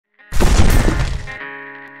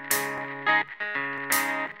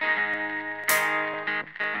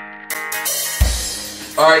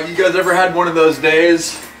Alright, you guys ever had one of those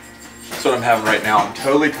days? That's what I'm having right now. I'm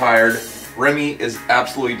totally tired. Remy is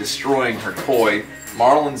absolutely destroying her toy.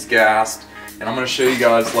 Marlon's gassed. And I'm going to show you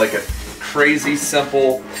guys like a crazy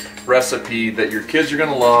simple recipe that your kids are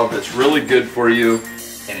going to love. That's really good for you.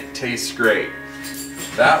 And it tastes great.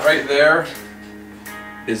 That right there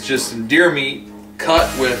is just some deer meat cut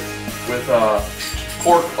with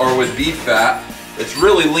pork or with beef fat. It's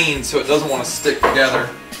really lean, so it doesn't want to stick together.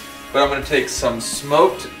 But I'm going to take some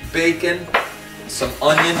smoked bacon, some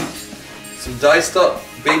onion, some diced up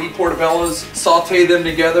baby portobellos, saute them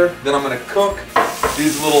together. Then I'm going to cook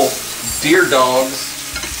these little deer dogs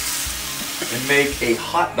and make a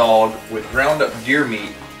hot dog with ground up deer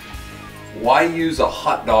meat. Why use a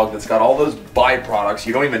hot dog that's got all those byproducts,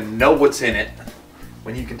 you don't even know what's in it,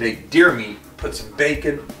 when you can take deer meat, put some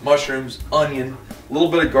bacon, mushrooms, onion, a little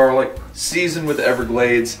bit of garlic, season with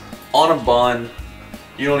Everglades, on a bun.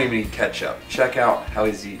 You don't even need ketchup. Check out how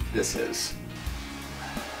easy this is.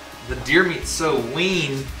 The deer meat's so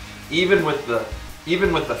lean, even with the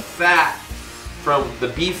fat from the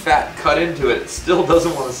beef fat cut into it, it still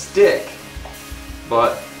doesn't want to stick.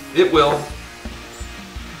 But it will.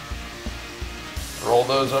 Roll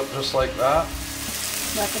those up just like that.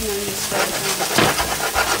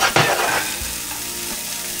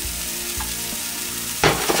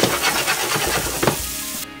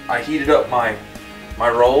 I heated up my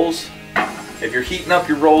rolls. If you're heating up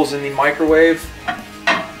your rolls in the microwave,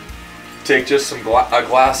 take just a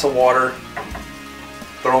glass of water,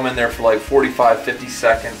 throw them in there for like 45-50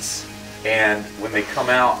 seconds, and when they come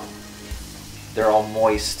out, they're all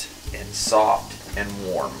moist and soft and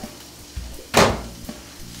warm.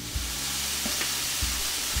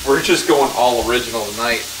 We're just going all original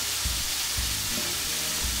tonight.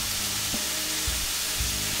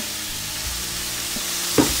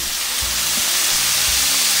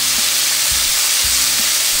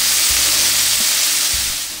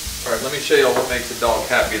 Alright, let me show y'all what makes a dog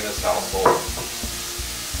happy in this household.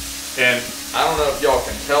 And I don't know if y'all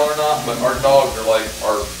can tell or not, but our dogs are like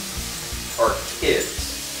our kids.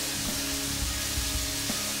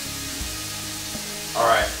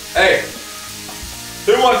 Alright, hey,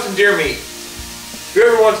 who wants some deer meat?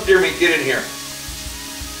 Whoever wants deer meat, get in here.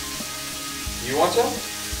 You want some?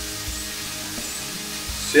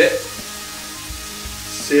 Sit.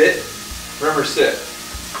 Sit. Remember, sit.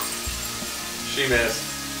 She missed.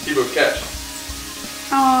 Tebow, catch.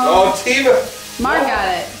 Oh, Tebow. Mark got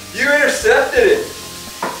it. You intercepted it.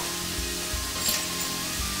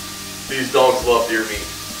 These dogs love deer meat.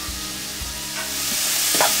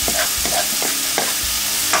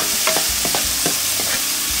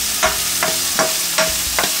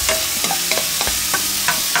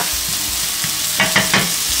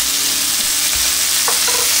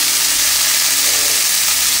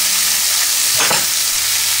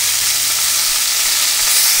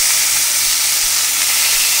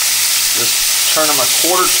 Just turn them a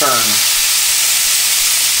quarter turn.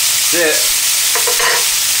 That's it.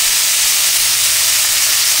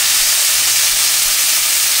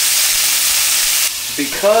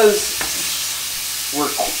 Because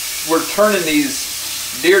we're turning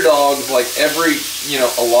these deer dogs like every,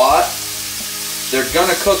 a lot, they're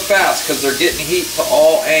gonna cook fast because they're getting heat to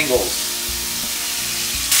all angles.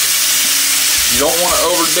 You don't want to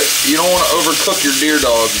overcook your deer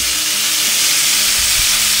dogs.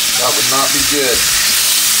 That would not be good.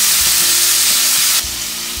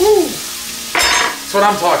 Woo! That's what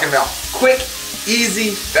I'm talking about. Quick,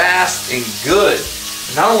 easy, fast, and good.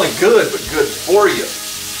 Not only good, but good for you.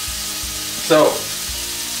 So,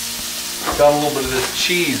 got a little bit of this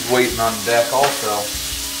cheese waiting on deck also.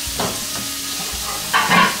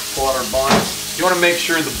 Pull out our buns. You want to make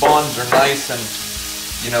sure the buns are nice and,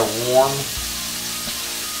 warm.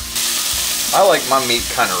 I like my meat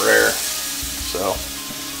kind of rare, so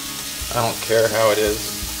I don't care how it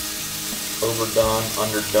is. Overdone,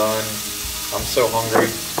 underdone. I'm so hungry,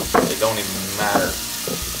 it don't even matter.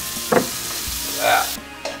 That.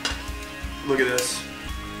 Look at this.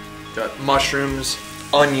 Got mushrooms,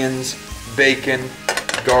 onions, bacon,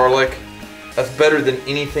 garlic. That's better than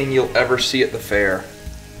anything you'll ever see at the fair.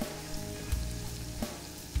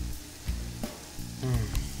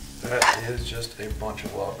 That is just a bunch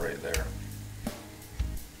of love right there.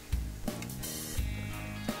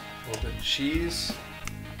 A little bit of cheese.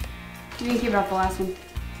 You can keep it off the last one.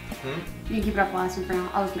 Hmm? You can keep it off the last one for now.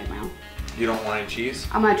 I'll just make my own. You don't want any cheese?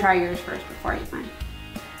 I'm gonna try yours first before I eat mine.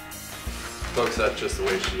 Folks, that's just the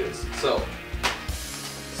way she is. So,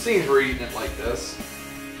 seeing we're eating it like this.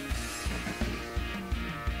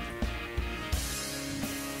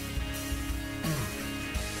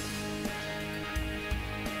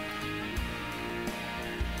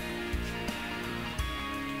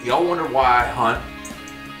 Y'all wonder why I hunt?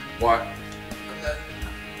 Why?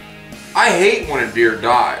 I hate when a deer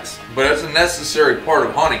dies, but it's a necessary part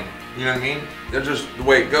of hunting. You know what I mean? That's just the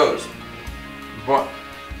way it goes. But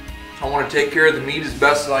I want to take care of the meat as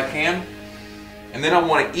best as I can, and then I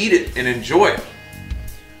want to eat it and enjoy it.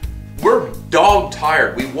 We're dog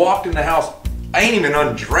tired. We walked in the house, I ain't even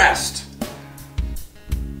undressed.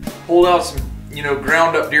 Pulled out some,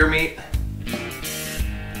 ground up deer meat,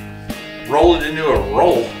 rolled it into a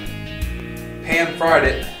roll, pan fried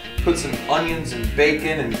it, put some onions and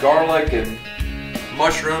bacon and garlic and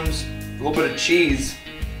mushrooms, a little bit of cheese.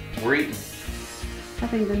 We're eating. I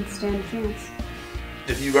think didn't stand a chance.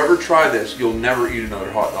 If you ever try this, you'll never eat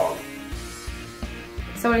another hot dog.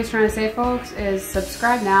 So what he's trying to say, folks, is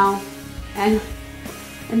subscribe now, and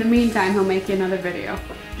in the meantime, he'll make you another video.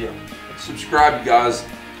 Yeah. Subscribe, you guys.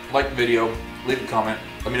 Like the video. Leave a comment.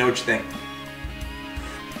 Let me know what you think.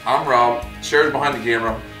 I'm Rob. Sarah's behind the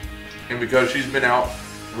camera, and because she's been out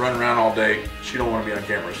running around all day, she don't want to be on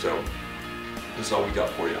camera, so this is all we got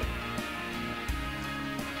for you.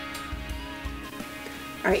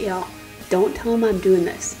 Alright, y'all. Don't tell him I'm doing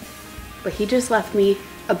this, but he just left me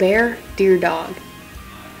a bare deer dog,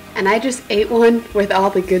 and I just ate one with all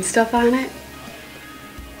the good stuff on it.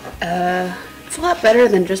 It's a lot better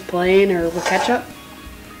than just plain or with ketchup.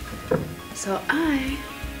 So I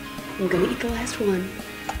am gonna eat the last one.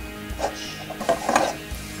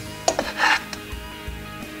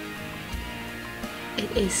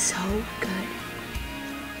 It is so good.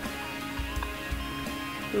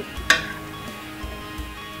 Oop.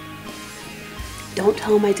 Don't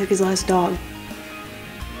tell him I took his last dog,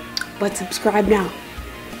 but subscribe now.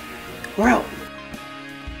 We're out.